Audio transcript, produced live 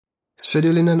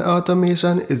Scheduling and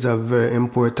automation is a very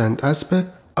important aspect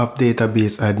of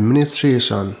database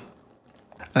administration.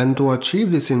 And to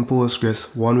achieve this in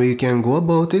Postgres, one way you can go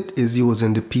about it is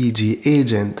using the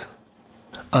PgAgent.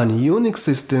 On Unix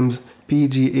systems,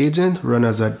 PgAgent runs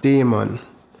as a daemon,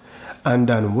 and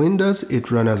on Windows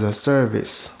it runs as a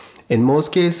service. In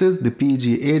most cases, the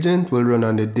PgAgent will run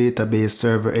on the database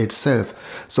server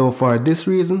itself. So for this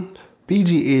reason,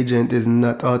 PgAgent is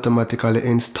not automatically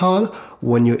installed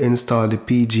when you install the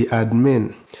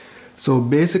pgadmin. So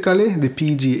basically, the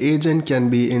PgAgent can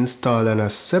be installed on a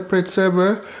separate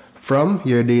server from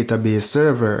your database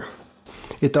server.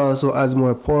 It also has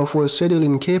more powerful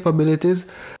scheduling capabilities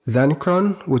than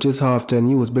cron, which is often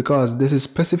used because this is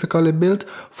specifically built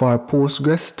for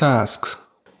Postgres tasks.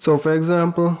 So for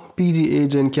example,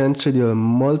 PgAgent can schedule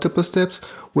multiple steps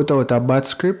without a batch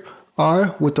script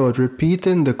or without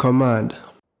repeating the command.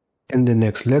 In the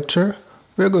next lecture,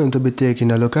 we're going to be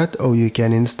taking a look at how you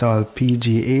can install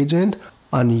PgAgent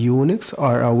on Unix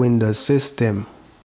or a Windows system.